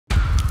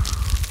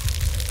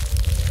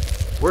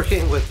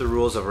Working with the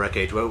rules of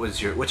Wreckage, what's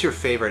your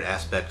favorite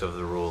aspect of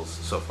the rules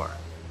so far?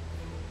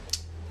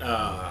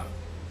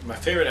 My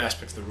favorite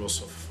aspect of the rules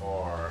so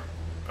far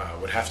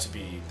would have to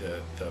be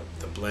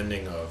the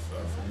blending of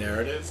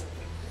narrative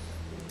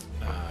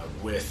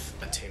with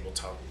a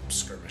tabletop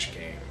skirmish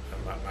game.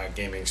 My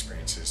gaming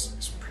experience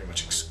is pretty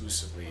much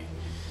exclusively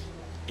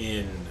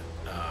in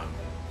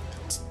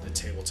the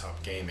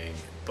tabletop gaming,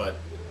 but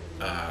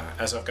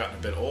as I've gotten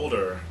a bit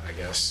older, I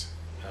guess,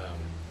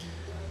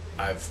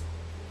 I've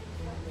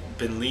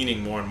been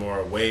leaning more and more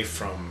away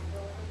from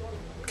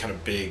kind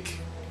of big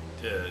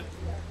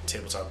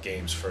tabletop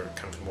games for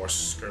kind of more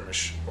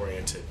skirmish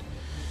oriented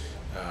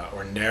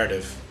or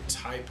narrative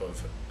type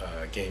of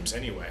games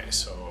anyway.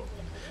 So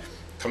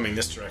coming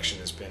this direction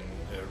has been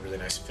a really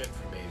nice fit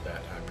for me,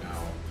 that I'm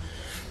now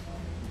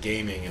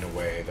gaming in a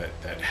way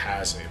that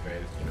has a very,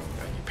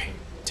 that you paint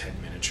 10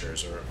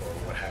 miniatures or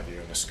what have you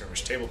in a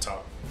skirmish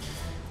tabletop,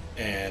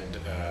 and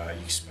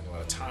you spend a lot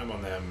of time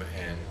on them,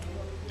 and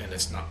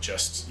it's not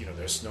just,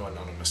 there's no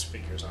anonymous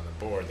figures on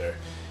the board. There,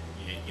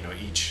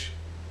 each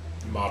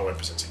model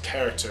represents a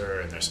character,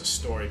 and there's a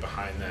story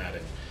behind that,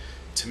 and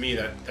to me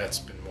that's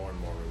been more and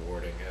more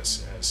rewarding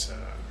as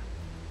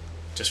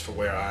just for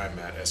where I'm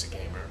at as a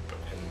gamer, but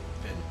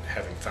and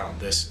having found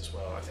this as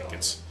well, I think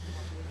it's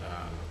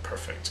a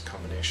perfect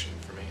combination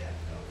for me.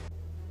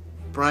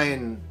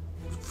 Brian,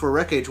 for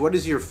Wreckage, what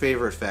is your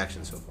favorite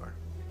faction so far?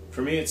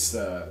 For me, it's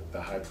the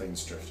High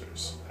Plains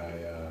Drifters.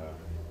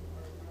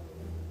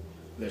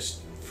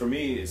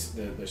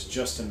 There's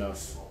just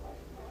enough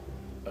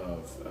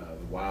of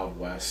the Wild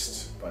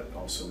West, but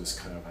also this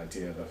kind of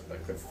idea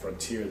of the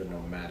frontier, the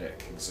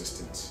nomadic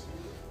existence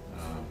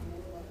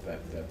that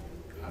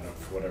I don't,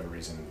 for whatever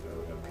reason,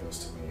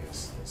 appeals to me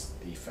as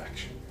the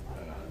faction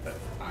that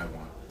I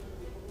want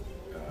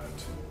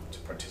to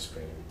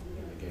participate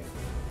in the game.